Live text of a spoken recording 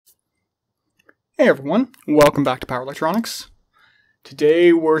Hey everyone, welcome back to Power Electronics.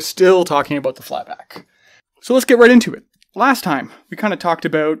 Today we're still talking about the flyback. So let's get right into it. Last time we kind of talked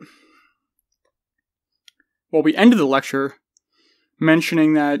about, we ended the lecture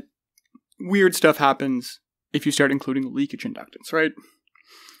mentioning that weird stuff happens if you start including leakage inductance, right?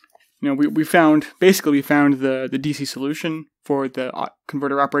 You know, we found the DC solution for the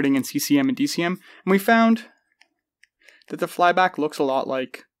converter operating in CCM and DCM, and we found that the flyback looks a lot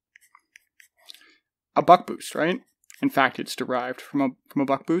like a buck boost, right? In fact, it's derived from a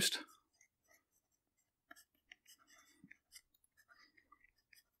buck boost.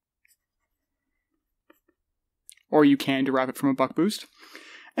 Or you can derive it from a buck boost.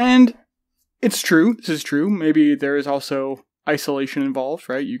 And it's true, this is true. Maybe there is also isolation involved,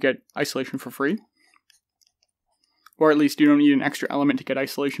 right? You get isolation for free. Or at least you don't need an extra element to get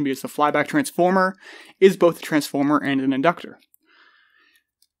isolation because the flyback transformer is both a transformer and an inductor.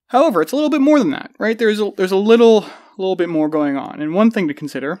 However, it's a little bit more than that, right? There's a little bit more going on. And one thing to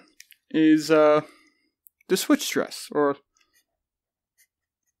consider is the switch stress, or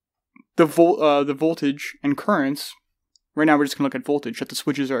the voltage and currents. Right now we're just going to look at voltage that the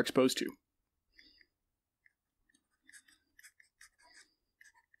switches are exposed to.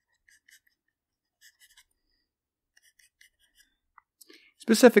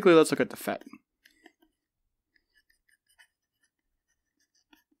 Specifically, let's look at the FET.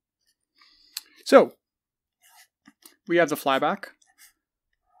 So, we have the flyback.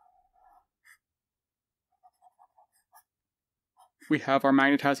 We have our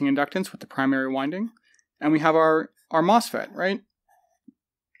magnetizing inductance with the primary winding. And we have our MOSFET, right?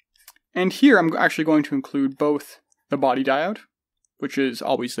 And here I'm actually going to include both the body diode, which is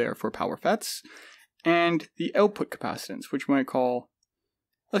always there for power FETs, and the output capacitance, which we might call,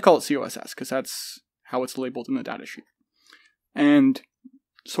 let's call it COSS, because that's how it's labeled in the datasheet. And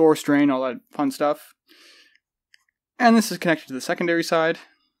source, drain, all that fun stuff. And this is connected to the secondary side,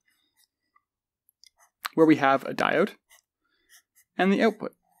 where we have a diode and the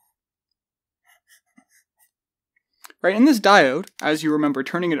output. Right, and this diode, as you remember,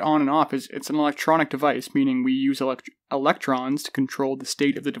 turning it on and off, it's an electronic device, meaning we use electrons to control the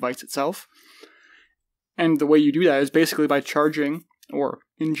state of the device itself. And the way you do that is basically by charging or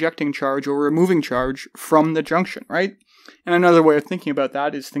injecting charge or removing charge from the junction, right? And another way of thinking about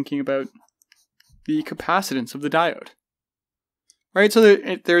that is thinking about the capacitance of the diode. Right, so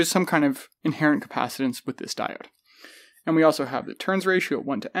there's some kind of inherent capacitance with this diode. And we also have the turns ratio at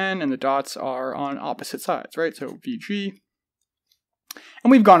 1 to n, and the dots are on opposite sides, right? So VG.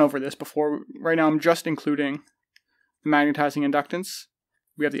 And we've gone over this before. Right now I'm just including the magnetizing inductance.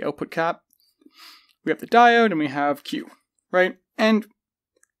 We have the output cap. We have the diode, and we have Q, right? And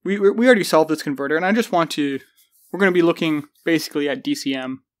we already solved this converter, and I just want to... We're going to be looking basically at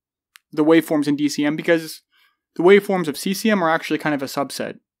DCM, the waveforms in DCM, because the waveforms of CCM are actually kind of a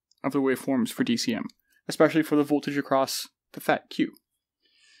subset of the waveforms for DCM, especially for the voltage across the FET Q.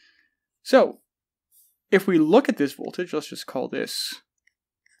 So, if we look at this voltage, let's just call this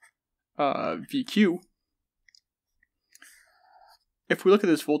VQ. If we look at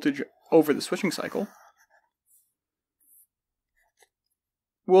this voltage over the switching cycle,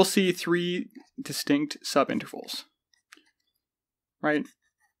 we'll see 3 distinct subintervals, right?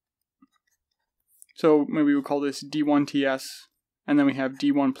 So maybe we'll call this D1 TS, and then we have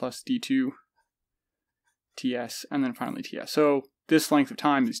D1 plus D2 TS, and then finally TS. So this length of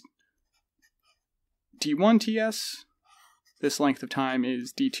time is D1 TS, this length of time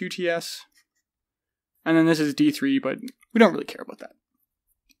is D2 TS, and then this is D3, but we don't really care about that.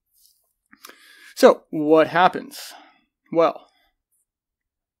 So what happens? Well,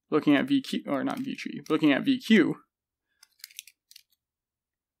 looking at VQ, or not VG, looking at VQ,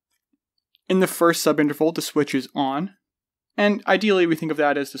 in the first subinterval, the switch is on, and ideally we think of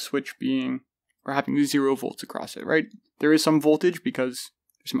that as the switch being, or having 0 volts across it, right? There is some voltage because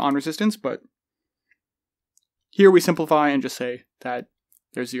there's some on resistance, but here we simplify and just say that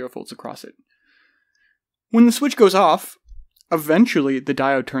there's 0 volts across it. When the switch goes off, eventually the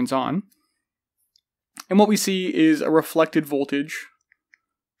diode turns on, and what we see is a reflected voltage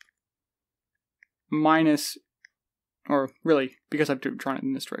minus, or really, because I've drawn it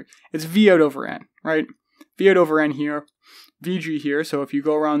in this way, it's V out over N, right? V out over N here, VG here, so if you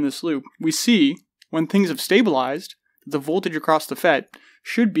go around this loop, we see, when things have stabilized, the voltage across the FET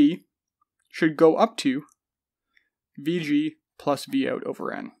should go up to VG plus V out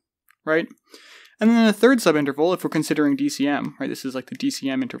over N, right? And then the third subinterval, if we're considering DCM, right, this is like the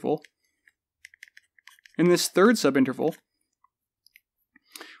DCM interval. In this third subinterval,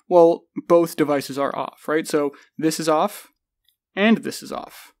 well, both devices are off, right? So this is off, and this is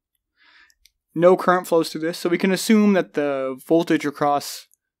off. no current flows through this, so we can assume that the voltage across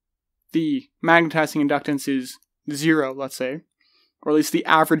the magnetizing inductance is 0, let's say, or at least the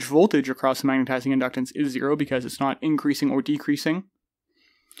average voltage across the magnetizing inductance is 0 because it's not increasing or decreasing,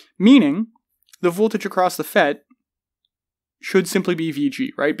 meaning the voltage across the FET should simply be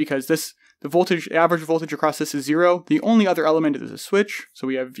VG, right? Because the average voltage across this is 0. The only other element is a switch, so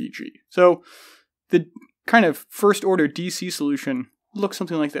we have VG. So the kind of first order DC solution looks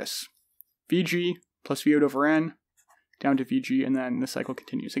something like this. VG plus V out over N down to VG, and then the cycle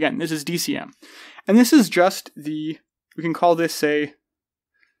continues. Again, this is DCM. And this is just we can call this, say,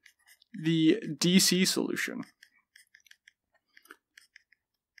 the DC solution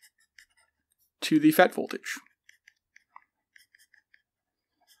to the FET voltage.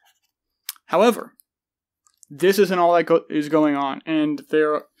 However, this isn't all that is going on, and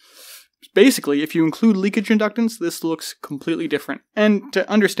basically, if you include leakage inductance, this looks completely different. And to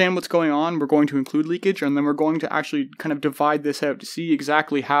understand what's going on, we're going to include leakage, and then we're going to actually kind of divide this out to see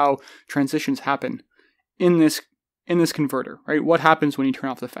exactly how transitions happen in this converter, right? What happens when you turn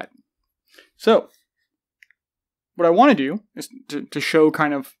off the FET? So, what I want to do is to show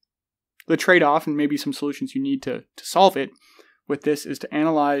kind of the trade-off and maybe some solutions you need to solve it with this is to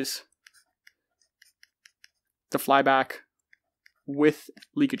analyze the flyback with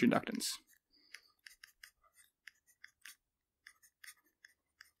leakage inductance.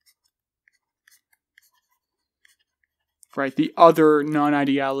 Right, the other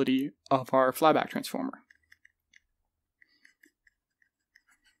non-ideality of our flyback transformer.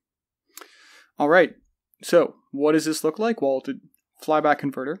 All right, so what does this look like? Well, the flyback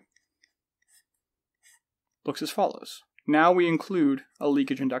converter looks as follows. Now we include a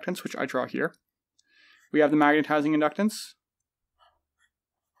leakage inductance, which I draw here. We have the magnetizing inductance,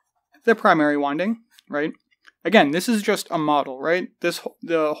 the primary winding, right? Again, this is just a model, right?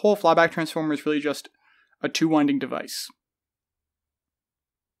 The whole flyback transformer is really just a two-winding device.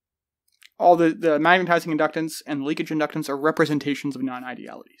 All the magnetizing inductance and leakage inductance are representations of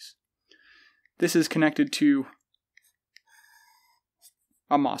non-idealities. This is connected to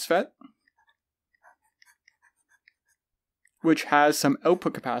a MOSFET, which has some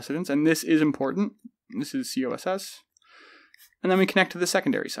output capacitance, and this is important. This is COSS. And then we connect to the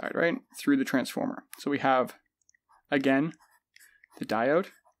secondary side, right, through the transformer. So we have, again, the diode.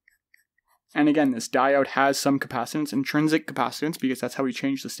 And again, this diode has some capacitance, intrinsic capacitance, because that's how we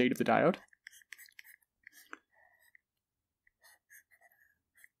change the state of the diode.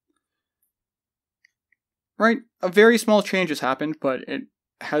 Right, a very small change has happened, but it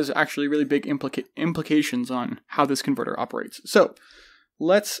has actually really big implications on how this converter operates. So,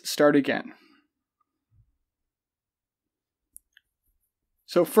 let's start again.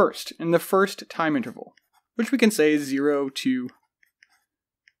 So first, in the first time interval, which we can say is 0 to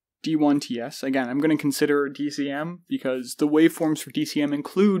D1TS. Again, I'm going to consider DCM because the waveforms for DCM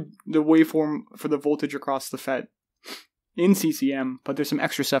include the waveform for the voltage across the FET in CCM, but there's some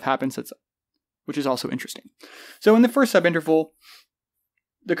extra stuff happens which is also interesting. So in the first subinterval,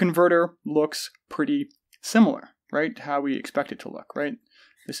 the converter looks pretty similar, right, to how we expect it to look, right?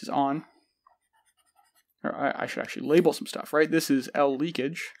 This is on. Or I should actually label some stuff, right? This is L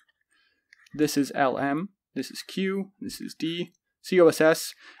leakage. This is LM. This is Q. This is D.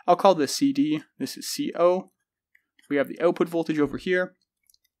 COSS. I'll call this CD. This is CO. We have the output voltage over here.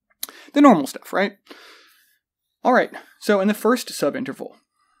 The normal stuff, right? All right. So in the first subinterval,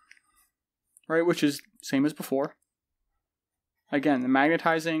 right, which is same as before. Again, the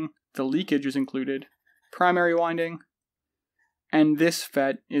magnetizing, the leakage is included, primary winding, and this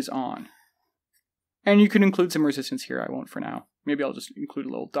FET is on. And you can include some resistance here. I won't for now. Maybe I'll just include a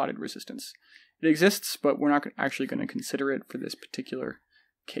little dotted resistance. It exists, but we're not actually going to consider it for this particular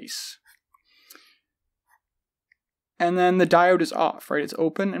case. And then the diode is off, right? It's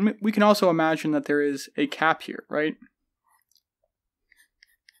open. And we can also imagine that there is a cap here, right?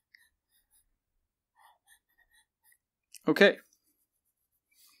 Okay.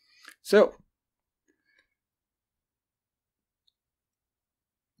 So,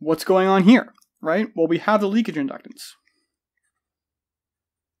 what's going on here? Right? Well, we have the leakage inductance.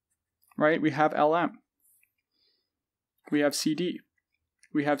 Right? We have LM. We have CD.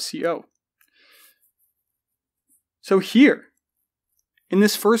 We have CO. So here, in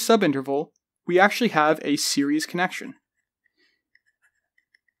this first subinterval, we actually have a series connection.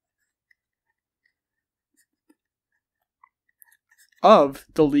 Of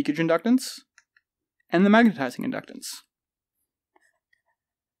the leakage inductance and the magnetizing inductance.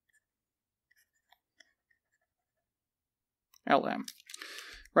 LM,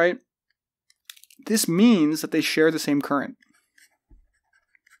 right? This means that they share the same current.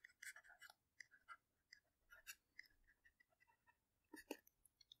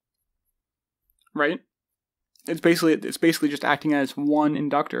 right? It's basically just acting as one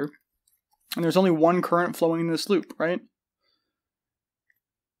inductor. And there's only one current flowing in this loop, right?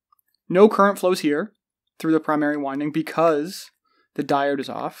 No current flows here through the primary winding because the diode is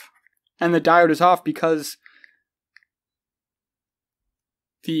off. And the diode is off because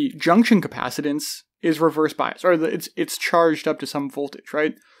the junction capacitance is reverse biased, or it's charged up to some voltage,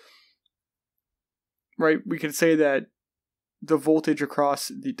 right? Right, we could say that the voltage across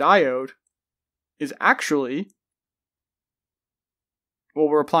the diode is actually, well,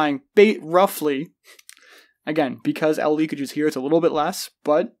 we're applying roughly, again, because L leakage is here, it's a little bit less,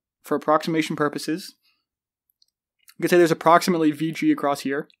 but for approximation purposes, we could say there's approximately VG across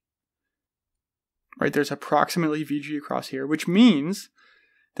here. Right, there's approximately VG across here, which means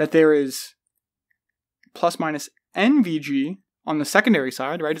that there is plus minus NVG on the secondary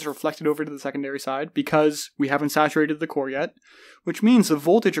side, right? It's reflected over to the secondary side because we haven't saturated the core yet, which means the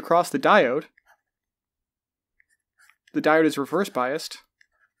voltage across the diode is reverse biased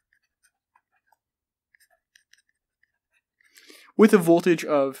with a voltage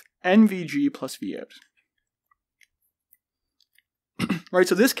of NVG plus Vout. Right,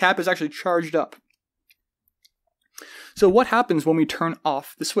 so this cap is actually charged up. So what happens when we turn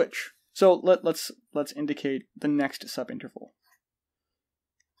off the switch? So let's indicate the next subinterval.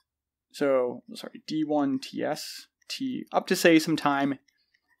 So, sorry, D1 TS, T, up to say some time,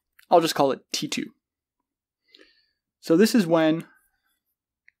 I'll just call it T2. So this is when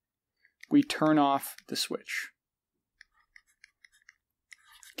we turn off the switch,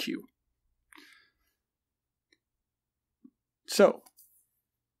 Q. So,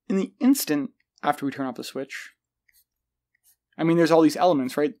 in the instant after we turn off the switch, I mean, there's all these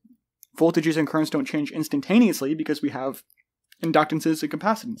elements, right? Voltages and currents don't change instantaneously because we have inductances and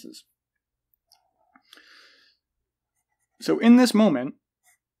capacitances. So in this moment,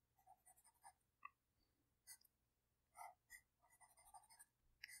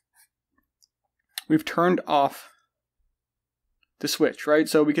 we've turned off the switch, right?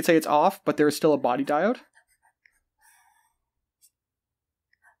 So we could say it's off, but there is still a body diode.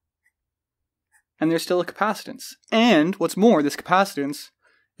 And there's still a capacitance. And what's more, this capacitance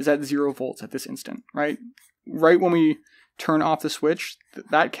is at 0 volts at this instant, right? Right when we turn off the switch,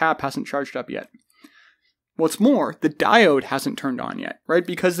 that cap hasn't charged up yet. What's more, the diode hasn't turned on yet, right?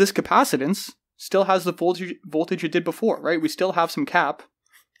 Because this capacitance still has the voltage it did before, right? We still have some cap,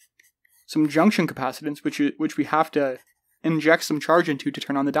 some junction capacitance, which we have to inject some charge into to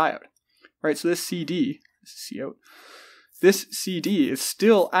turn on the diode, right? So this CD, this CD is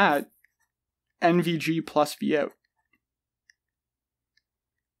still at NVG plus Vout.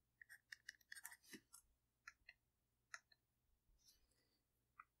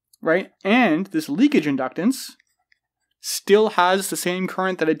 Right? And this leakage inductance still has the same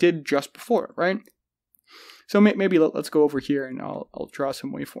current that it did just before, right? So maybe let's go over here and I'll draw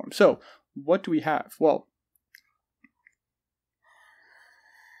some waveforms. So what do we have? Well,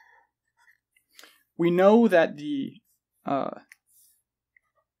 we know that the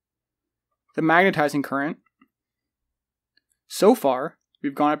magnetizing current, so far,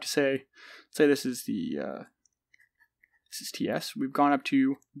 we've gone up to say this is the this is TS. We've gone up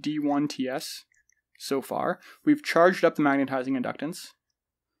to D1 TS so far. We've charged up the magnetizing inductance,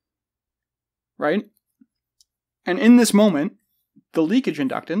 right? And in this moment, the leakage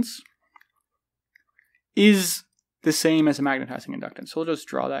inductance is the same as the magnetizing inductance. So we'll just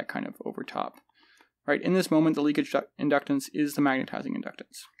draw that kind of over top, right? In this moment, the leakage inductance is the magnetizing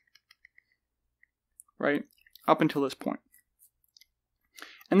inductance, right? Up until this point.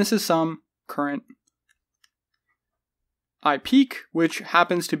 And this is some current I peak, which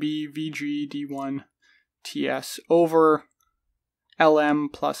happens to be VG D1 TS over LM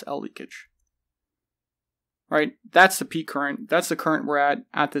plus L leakage. Right? That's the peak current. That's the current we're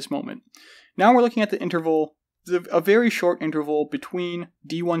at this moment. Now we're looking at the interval, a very short interval between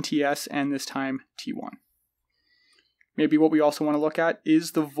D1 TS and this time T1. Maybe what we also want to look at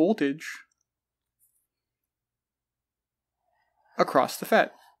is the voltage across the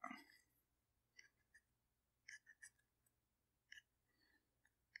FET.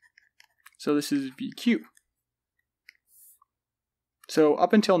 So this is VQ. So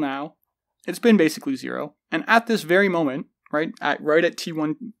up until now, it's been basically 0. And at this very moment, right at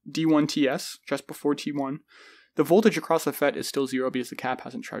T1, D1 TS, just before T1, the voltage across the FET is still 0 because the cap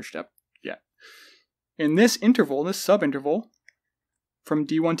hasn't charged up yet. In this interval, this subinterval, from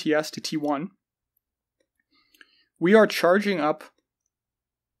D1 TS to T1, we are charging up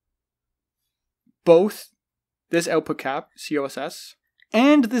both this output cap, COSS,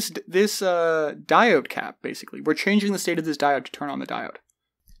 and this diode cap, basically. We're changing the state of this diode to turn on the diode.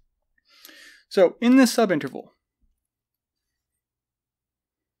 So in this subinterval,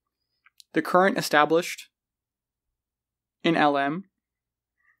 the current established in LM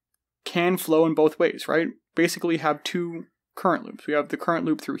can flow in both ways, right? Basically have two current loops. We have the current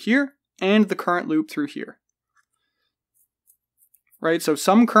loop through here and the current loop through here. Right? So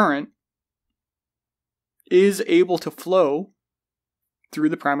some current is able to flow through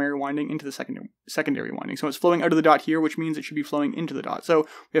the primary winding into the secondary winding. So it's flowing out of the dot here, which means it should be flowing into the dot. So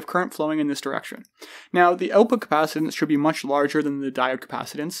we have current flowing in this direction. Now, the output capacitance should be much larger than the diode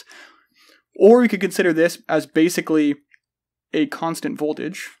capacitance. Or we could consider this as basically a constant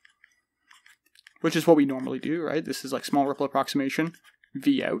voltage, which is what we normally do, right? This is like small ripple approximation,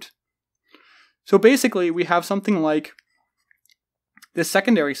 V out. So basically, we have something like, this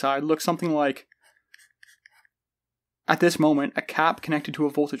secondary side looks something like, at this moment, a cap connected to a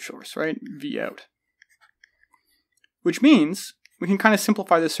voltage source, right? V out. Which means we can kind of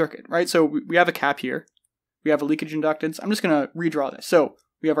simplify this circuit, right? So we have a cap here. We have a leakage inductance. I'm just going to redraw this. So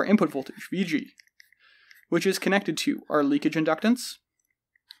we have our input voltage, VG, which is connected to our leakage inductance,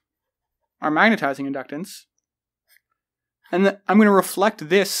 our magnetizing inductance, and I'm going to reflect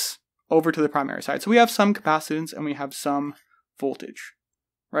this over to the primary side. So we have some capacitance and we have some voltage,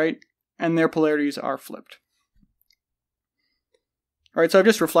 right? And their polarities are flipped. All right, so I've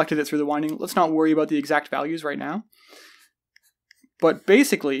just reflected it through the winding. Let's not worry about the exact values right now. But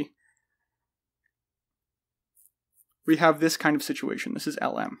basically, we have this kind of situation. This is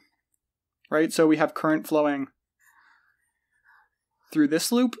LM, right? So we have current flowing through this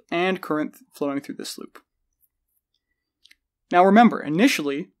loop and current flowing through this loop. Now remember,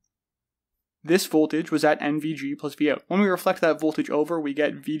 initially, this voltage was at NVG plus V out. When we reflect that voltage over, we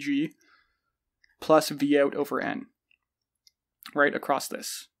get VG plus V out over N, right, across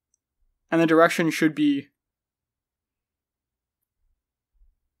this. And the direction should be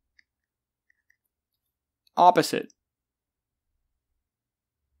opposite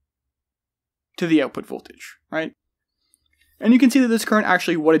to the output voltage, right? And you can see that this current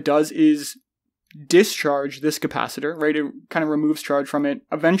actually, what it does is discharge this capacitor, right? It kind of removes charge from it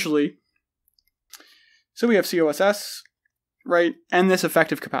eventually. So we have COSS, right? And this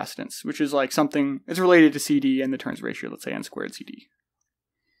effective capacitance, which is like something, it's related to CD and the turns ratio, let's say N squared CD.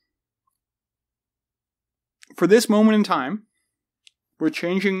 For this moment in time, we're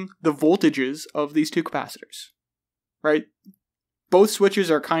changing the voltages of these two capacitors, right? Both switches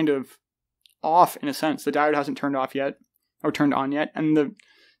are kind of off in a sense. The diode hasn't turned off yet, or turned on yet, and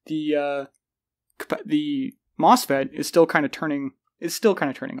the MOSFET is still kind of turning. It's still kind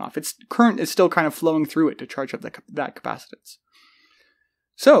of turning off. Its current is still kind of flowing through it to charge up that capacitance.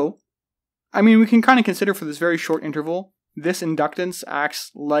 So, I mean, we can kind of consider for this very short interval, this inductance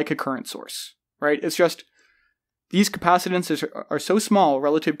acts like a current source, right? It's just these capacitances are so small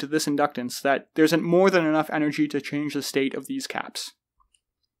relative to this inductance that there's more than enough energy to change the state of these caps.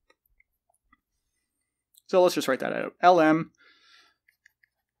 So let's just write that out. LM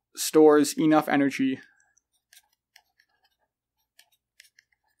stores enough energy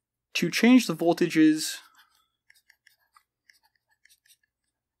to change the voltages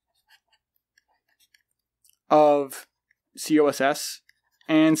of COSS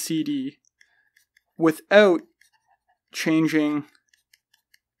and CD without changing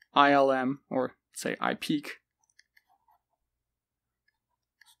ILM, or say I peak,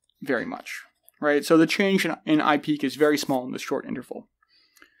 very much, right? So the change in I peak is very small in this short interval.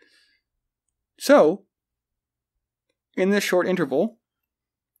 So, in this short interval,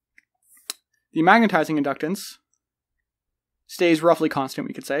 the magnetizing inductance stays roughly constant,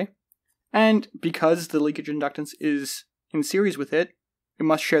 we could say. And because the leakage inductance is in series with it, it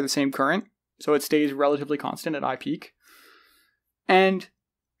must share the same current, so it stays relatively constant at I peak. And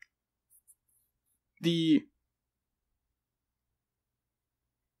the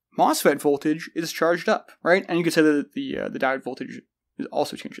MOSFET voltage is charged up, right? And you could say that the diode voltage is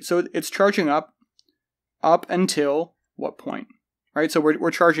also changes. So it's charging up until what point? Right, so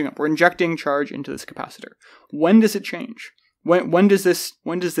we're charging up. We're injecting charge into this capacitor. When does it change? When does this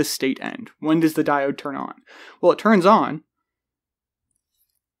state end? When does the diode turn on? Well, it turns on.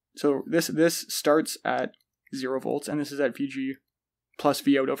 So this starts at 0 volts, and this is at VG plus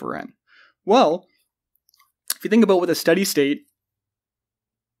V out over N. Well, if you think about what a steady state,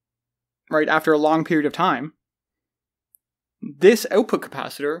 right, after a long period of time, this output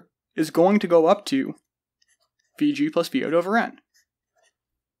capacitor is going to go up to VG plus V out over N.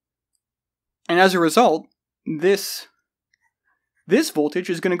 And as a result, this voltage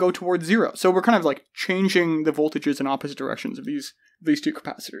is going to go towards 0. So we're kind of like changing the voltages in opposite directions of these two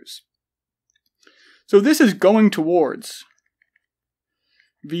capacitors. So this is going towards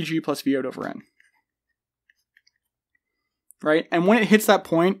VG plus V out over N. right? And when it hits that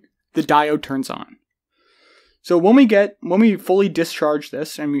point, the diode turns on. So when we fully discharge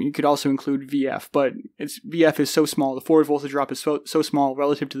this, and you could also include VF, but VF is so small, the forward voltage drop is so small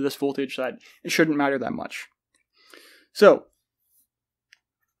relative to this voltage that it shouldn't matter that much. So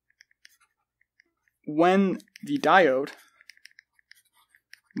when the diode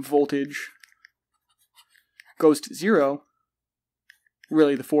voltage goes to 0,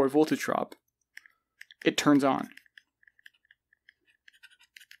 really the forward voltage drop, it turns on.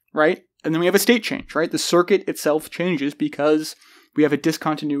 Right? And then we have a state change, right? The circuit itself changes because we have a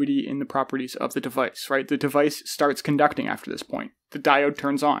discontinuity in the properties of the device, right? The device starts conducting after this point. The diode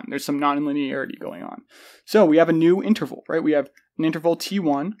turns on. There's some nonlinearity going on. So we have a new interval, right? We have an interval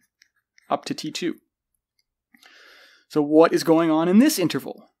T1 up to T2. So what is going on in this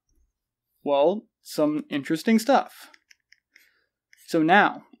interval? Well, some interesting stuff. So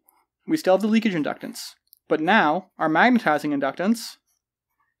now, we still have the leakage inductance, but now our magnetizing inductance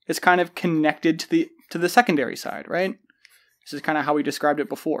is kind of connected to the secondary side, right? This is kind of how we described it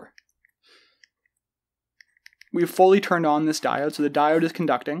before. We've fully turned on this diode, so the diode is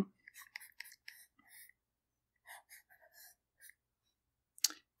conducting.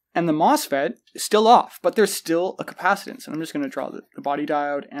 And the MOSFET is still off, but there's still a capacitance. And I'm just going to draw the body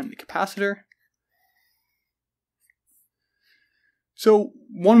diode and the capacitor. So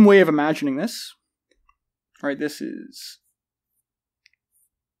one way of imagining this, right, this is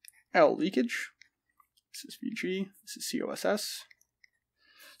L leakage, this is VG, this is COSS.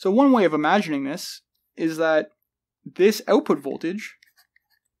 So one way of imagining this is that this output voltage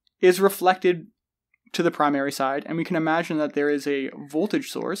is reflected to the primary side, and we can imagine that there is a voltage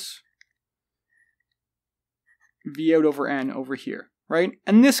source, V out over N over here, right?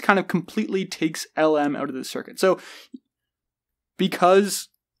 And this kind of completely takes LM out of the circuit. So because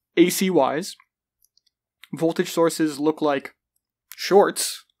AC-wise, voltage sources look like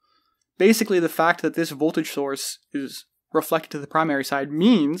shorts, basically the fact that this voltage source is reflected to the primary side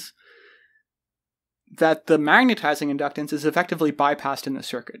means that the magnetizing inductance is effectively bypassed in the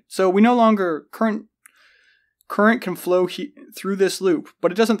circuit. So we no longer, current can flow through this loop,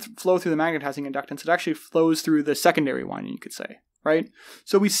 but it doesn't flow through the magnetizing inductance. It actually flows through the secondary winding, you could say, right?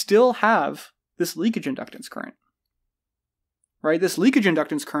 So we still have this leakage inductance current, right? This leakage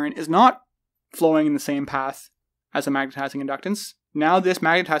inductance current is not flowing in the same path as a magnetizing inductance. Now this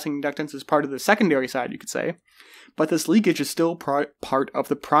magnetizing inductance is part of the secondary side, you could say, but this leakage is still part of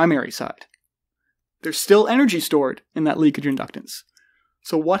the primary side. There's still energy stored in that leakage inductance.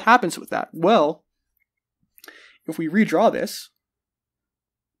 So what happens with that? Well, if we redraw this,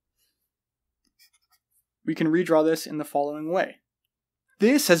 we can redraw this in the following way.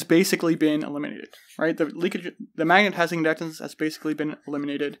 This has basically been eliminated, right? The magnetizing inductance has basically been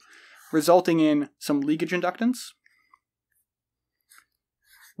eliminated, resulting in some leakage inductance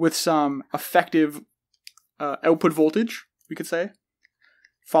with some effective output voltage, we could say,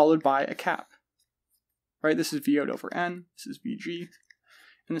 followed by a cap, right? This is V out over N, this is VG,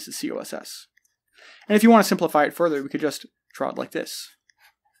 and this is COSS. And if you want to simplify it further, we could just draw it like this,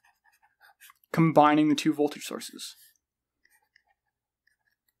 combining the two voltage sources.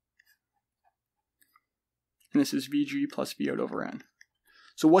 And this is VG plus V out over N.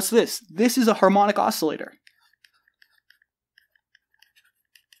 So what's this? This is a harmonic oscillator,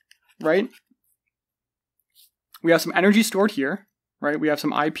 right? We have some energy stored here, right? We have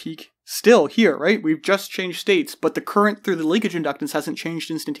some I peak still here, right? We've just changed states, but the current through the leakage inductance hasn't changed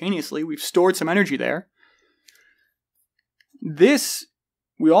instantaneously. We've stored some energy there. This,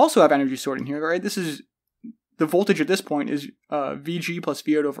 we also have energy stored in here, right? This is, the voltage at this point is VG plus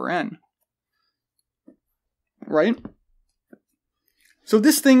V out over N, right? So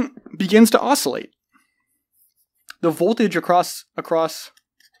this thing begins to oscillate. The voltage across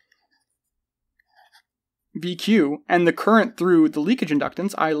VQ and the current through the leakage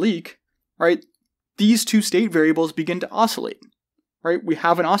inductance, I leak, right? These two state variables begin to oscillate, right? We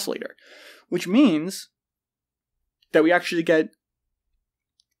have an oscillator, which means that we actually get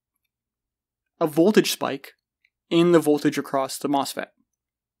a voltage spike in the voltage across the MOSFET,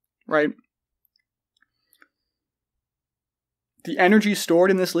 right? The energy stored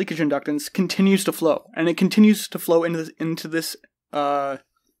in this leakage inductance continues to flow, and it continues to flow into this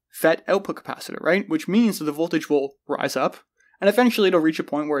FET output capacitor, right? Which means that the voltage will rise up, and eventually it'll reach a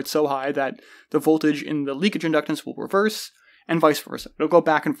point where it's so high that the voltage in the leakage inductance will reverse, and vice versa. It'll go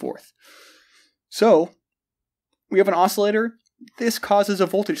back and forth. So, we have an oscillator. This causes a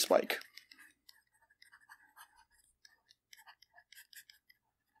voltage spike.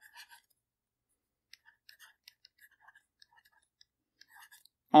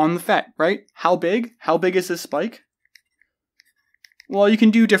 On the FET, right? How big? How big is this spike? Well, you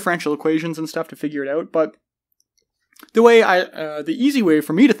can do differential equations and stuff to figure it out, but the easy way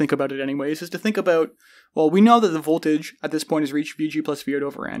for me to think about it anyways is to think about, well, we know that the voltage at this point has reached Vg plus V out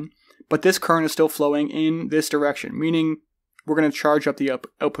over N, but this current is still flowing in this direction, meaning we're going to charge up the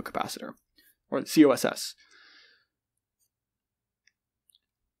output capacitor, or the COSS.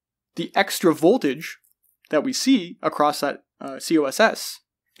 The extra voltage that we see across that COSS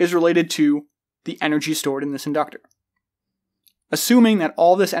is related to the energy stored in this inductor. Assuming that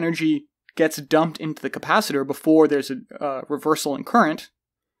all this energy gets dumped into the capacitor before there's a reversal in current,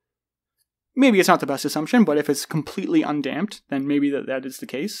 maybe it's not the best assumption, but if it's completely undamped, then maybe that is the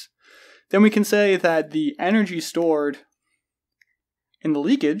case. Then we can say that the energy stored in the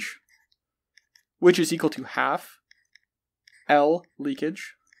leakage, which is equal to half L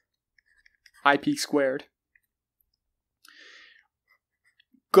leakage I peak squared,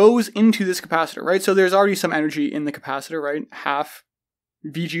 goes into this capacitor, right? So there's already some energy in the capacitor, right? Half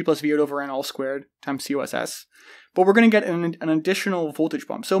Vg plus V out over N all squared times COSS. But we're going to get an additional voltage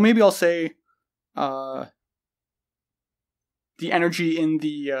bump. So maybe I'll say the energy in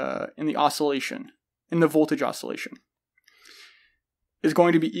the oscillation, in the voltage oscillation, is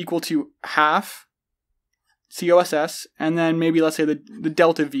going to be equal to half COSS, and then maybe let's say the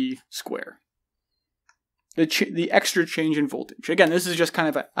delta V square. The extra change in voltage. Again, this is just kind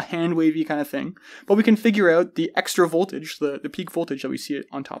of a hand-wavy kind of thing, but we can figure out the extra voltage, the peak voltage that we see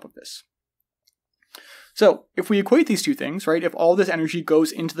on top of this. So, if we equate these two things, right, if all this energy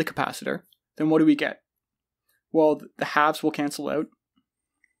goes into the capacitor, then what do we get? Well, the halves will cancel out.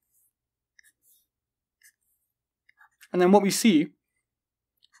 And then what we see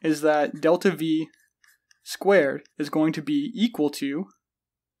is that delta V squared is going to be equal to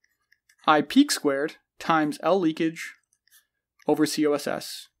I peak squared times L leakage over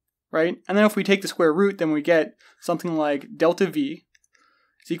COSS, right? And then if we take the square root, then we get something like delta V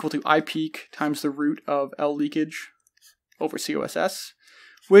is equal to I peak times the root of L leakage over COSS,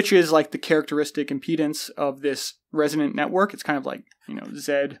 which is like the characteristic impedance of this resonant network. It's kind of like,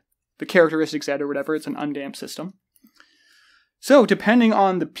 Z, the characteristic Z or whatever. It's an undamped system. So depending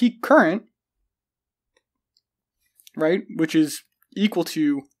on the peak current, right, which is equal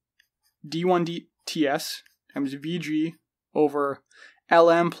to D1 TS times Vg over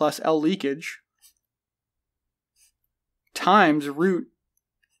Lm plus L leakage times root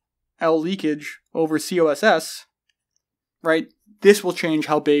L leakage over COSS, right? This will change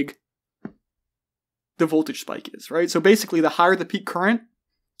how big the voltage spike is, right? So basically, the higher the peak current,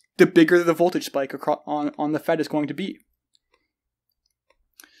 the bigger the voltage spike on the FET is going to be.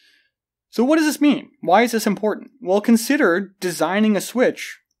 So what does this mean? Why is this important? Well, consider designing a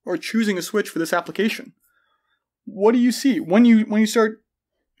switch or choosing a switch for this application. What do you see? When you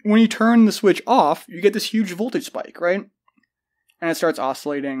turn the switch off, you get this huge voltage spike, right? And it starts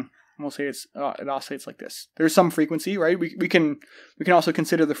oscillating. We'll say it oscillates like this. There's some frequency, right? We can also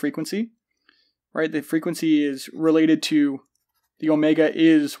consider the frequency, right? The frequency is related to the omega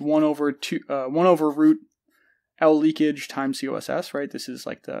is 1 over root L leakage times COSS, right? This is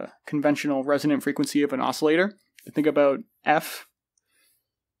like the conventional resonant frequency of an oscillator. Think about F,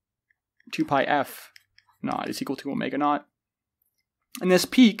 2 pi F naught is equal to omega naught. And this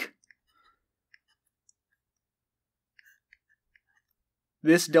peak,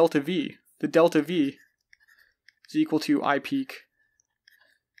 this delta V, the delta V is equal to I peak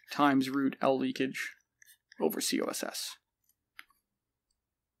times root L leakage over COSS.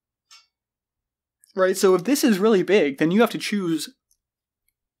 Right, so if this is really big, then you have to choose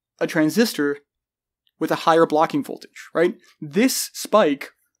a transistor with a higher blocking voltage, right? This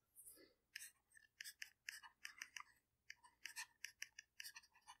spike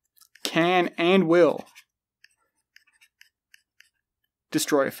can and will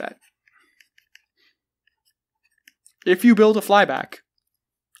destroy a FET. If you build a flyback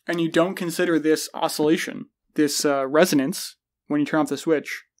and you don't consider this oscillation, this resonance, when you turn off the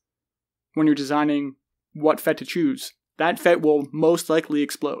switch, when you're designing what FET to choose, that FET will most likely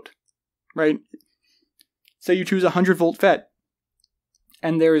explode, right? Say you choose a 100 volt FET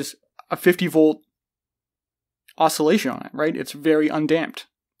and there's a 50 volt oscillation on it, right? It's very undamped.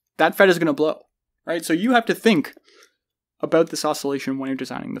 That FET is going to blow, right? So you have to think about this oscillation when you're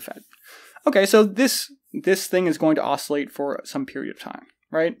designing the FET. Okay, so this thing is going to oscillate for some period of time,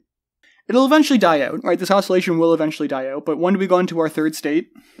 right? It'll eventually die out, right? This oscillation will eventually die out, but when do we go into our third state?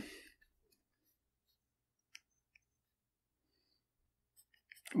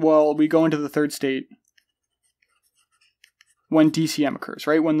 Well, we go into the third state when DCM occurs,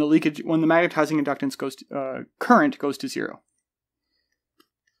 right? When the magnetizing inductance current goes to 0.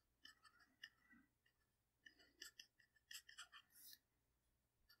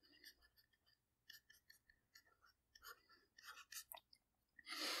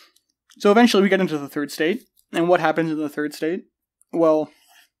 So eventually we get into the third state. And what happens in the third state? Well,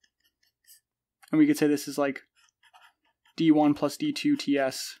 and we could say this is like D1 plus D2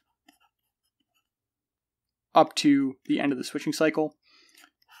 TS up to the end of the switching cycle.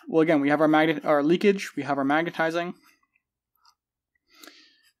 Well, again, we have our leakage, we have our magnetizing.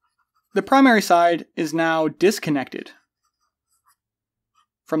 The primary side is now disconnected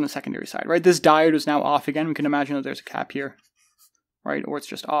from the secondary side, right? This diode is now off again. We can imagine that there's a cap here, right? Or it's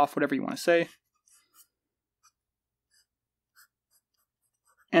just off, whatever you want to say.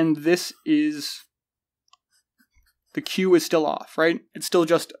 And this is, the Q is still off, right? It's still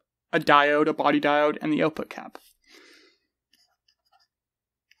just a diode, a body diode, and the output cap.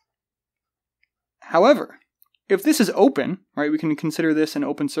 However, if this is open, right, we can consider this an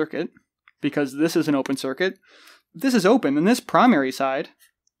open circuit, because this is an open circuit. If this is open, then this primary side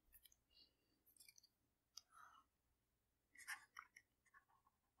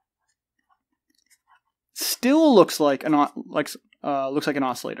still looks like an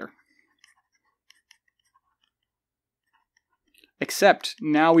oscillator. Except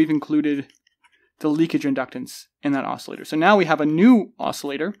now we've included the leakage inductance in that oscillator. So now we have a new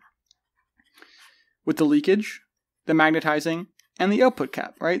oscillator with the leakage, the magnetizing, and the output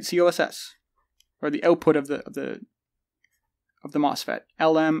cap, right? COSS, or the output of the MOSFET,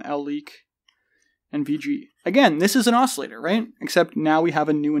 LM, Leak, and VG. Again, this is an oscillator, right? Except now we have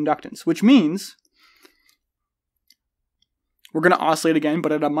a new inductance, which means we're going to oscillate again,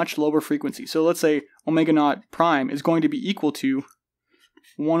 but at a much lower frequency. So let's say omega naught prime is going to be equal to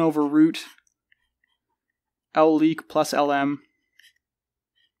 1 over root L leak plus LM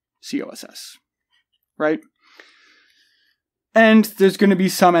COSS, right? And there's going to be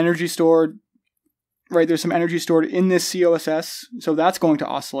some energy stored, right? There's some energy stored in this COSS, so that's going to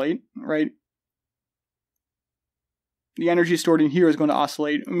oscillate, right? The energy stored in here is going to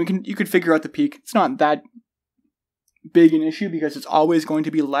oscillate, and you could figure out the peak. It's not that big an issue because it's always going to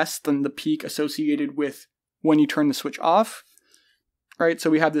be less than the peak associated with when you turn the switch off, right?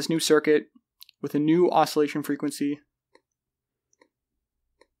 So we have this new circuit with a new oscillation frequency.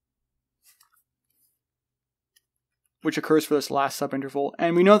 Which occurs for this last subinterval.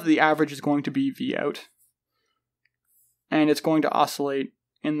 And we know that the average is going to be V out. And it's going to oscillate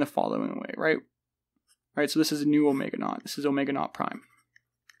in the following way, right? Right, so this is a new omega naught. This is omega naught prime.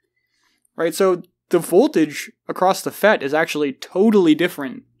 Right, so the voltage across the FET is actually totally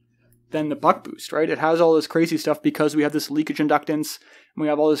different than the buck boost, right? It has all this crazy stuff because we have this leakage inductance, and we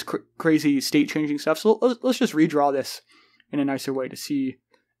have all this crazy state changing stuff. So let's just redraw this in a nicer way to see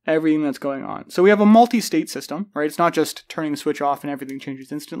everything that's going on. So we have a multi-state system, right? It's not just turning the switch off and everything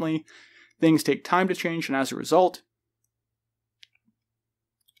changes instantly. Things take time to change, and as a result,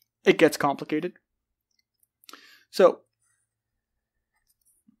 it gets complicated. So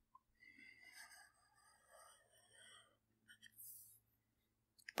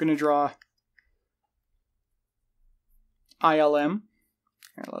I'm going to draw ILM.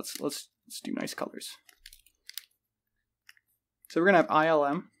 Here, let's do nice colors. So we're going to have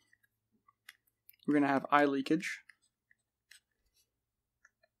ILM. We're going to have I leakage.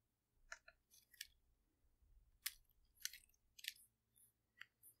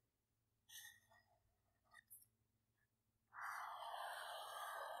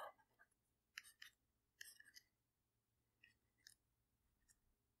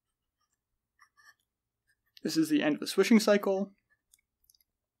 This is the end of the switching cycle.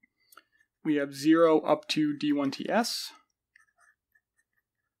 We have 0 up to D1TS.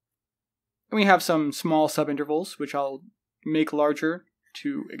 And we have some small subintervals, which I'll make larger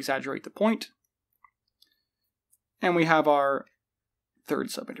to exaggerate the point. And we have our third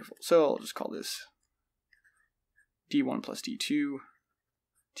subinterval. So I'll just call this D1 plus D2,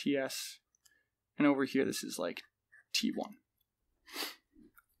 TS. And over here, this is like T1.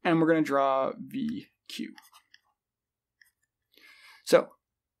 And we're going to draw VQ. So,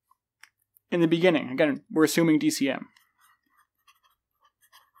 in the beginning, again, we're assuming DCM.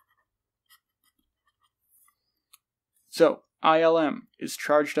 So, ILM is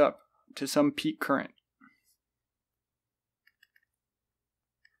charged up to some peak current.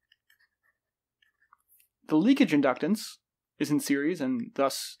 The leakage inductance is in series, and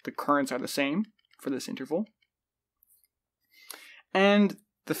thus the currents are the same for this interval. And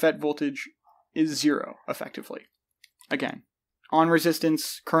the FET voltage is 0, effectively. Again, on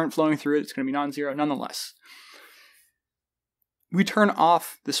resistance, current flowing through it, it's going to be non-zero nonetheless. We turn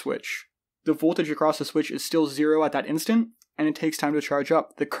off the switch. The voltage across the switch is still 0 at that instant, and it takes time to charge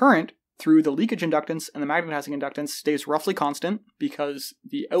up. The current through the leakage inductance and the magnetizing inductance stays roughly constant because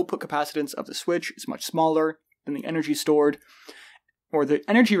the output capacitance of the switch is much smaller than the energy stored. or the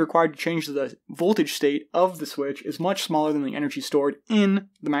energy required to change the voltage state of the switch is much smaller than the energy stored in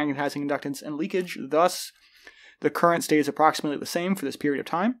the magnetizing inductance and leakage. Thus, the current stays approximately the same for this period of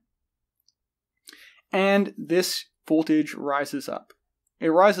time. And this voltage rises up. It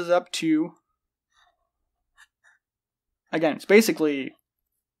rises up to, again, it's basically,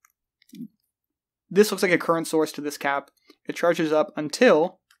 this looks like a current source to this cap. It charges up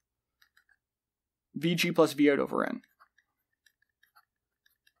until Vg plus V out over N.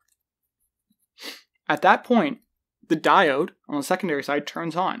 At that point, the diode on the secondary side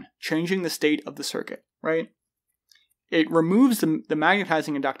turns on, changing the state of the circuit, right? It removes the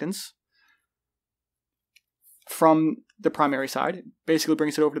magnetizing inductance from the primary side, it basically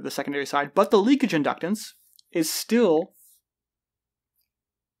brings it over to the secondary side, but the leakage inductance is still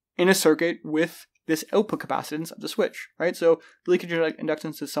in a circuit with this output capacitance of the switch, right? So the leakage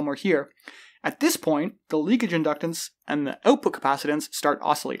inductance is somewhere here. At this point, the leakage inductance and the output capacitance start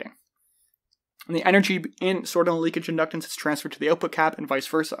oscillating. And the energy stored in the leakage inductance is transferred to the output cap and vice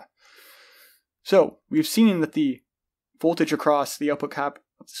versa. So we've seen that the voltage across the output cap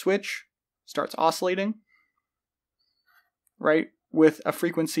of the switch starts oscillating, right, with a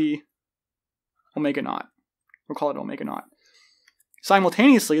frequency omega naught. We'll call it omega naught.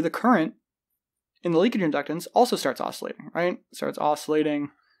 Simultaneously, the current in the leakage inductance also starts oscillating, right? Starts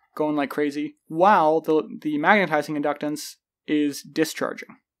oscillating, going like crazy, while the magnetizing inductance is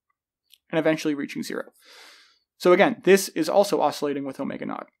discharging and eventually reaching zero. So again, this is also oscillating with omega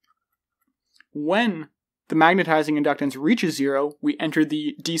naught. When the magnetizing inductance reaches zero, we enter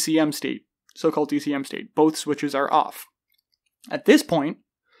the DCM state, so-called DCM state. Both switches are off. At this point,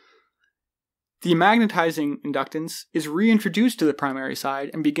 the magnetizing inductance is reintroduced to the primary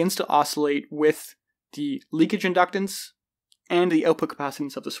side and begins to oscillate with the leakage inductance and the output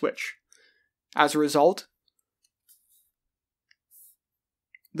capacitance of the switch. As a result,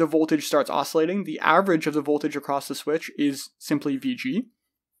 the voltage starts oscillating. The average of the voltage across the switch is simply Vg.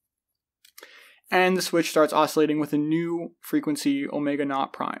 And the switch starts oscillating with a new frequency omega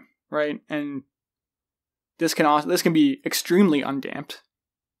naught prime, right? And this can be extremely undamped,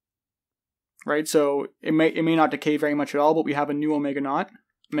 right? So it may not decay very much at all, but we have a new omega naught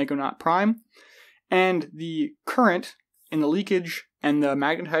prime, and the current in the leakage and the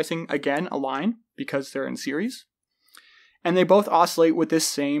magnetizing again align because they're in series, and they both oscillate with this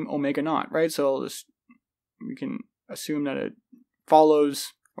same omega naught, right? So we can assume that it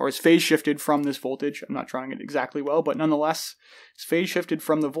follows or is phase shifted from this voltage. I'm not drawing it exactly well, but nonetheless, it's phase shifted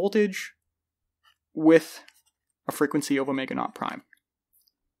from the voltage with a frequency of omega naught prime.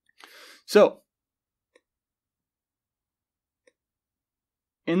 So,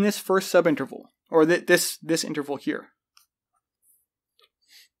 in this first subinterval, or this interval here.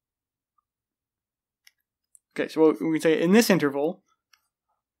 Okay, so we can say in this interval,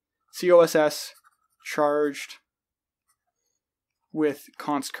 COSS charged with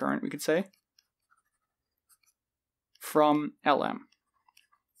const current, we could say, from LM.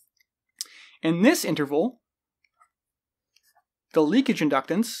 In this interval, the leakage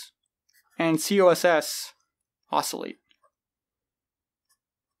inductance and COSS oscillate.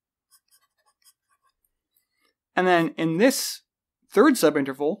 And then in this third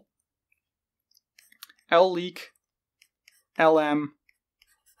subinterval, Leak, LM,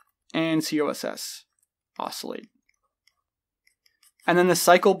 and COSS oscillate. And then the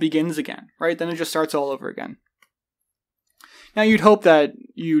cycle begins again, right? Then it just starts all over again. Now you'd hope that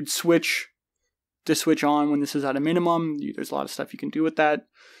you'd switch on when this is at a minimum. There's a lot of stuff you can do with that.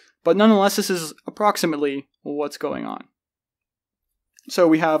 But nonetheless, this is approximately what's going on. So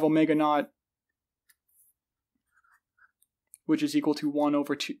we have omega naught, which is equal to 1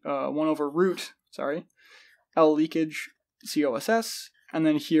 over root, L leakage COSS, and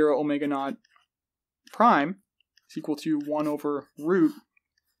then here omega naught prime is equal to 1 over root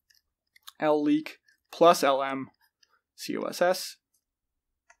L leak plus LM COSS.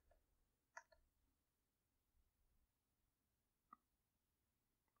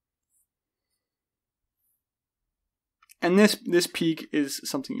 And this peak is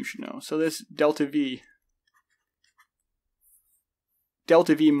something you should know. So this delta V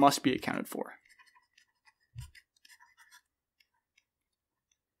must be accounted for.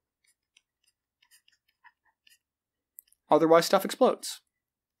 Otherwise, stuff explodes.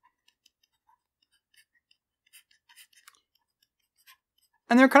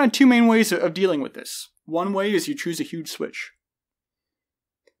 And there are kind of two main ways of dealing with this. One way is you choose a huge switch.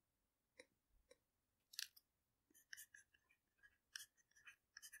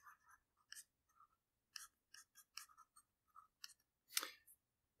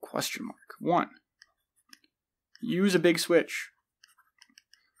 Question mark. 1. Use a big switch.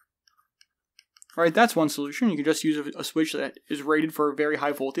 Right, that's one solution. You can just use a switch that is rated for a very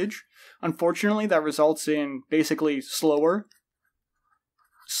high voltage. Unfortunately, that results in basically slower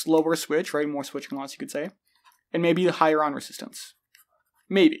switch, right? More switching loss, you could say. And maybe higher on resistance.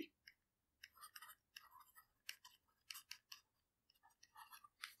 Maybe.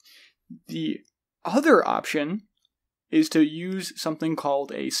 The other option is to use something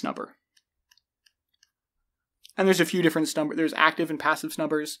called a snubber. And there's a few different snubbers. There's active and passive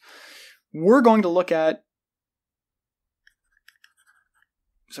snubbers. We're going to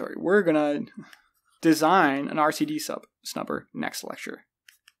design an RCD snubber next lecture.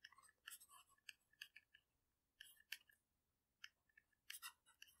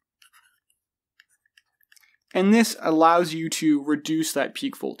 And this allows you to reduce that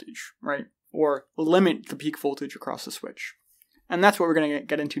peak voltage, right? Or limit the peak voltage across the switch. And that's what we're going to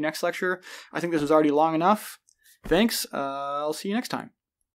get into next lecture. I think this was already long enough. Thanks. I'll see you next time.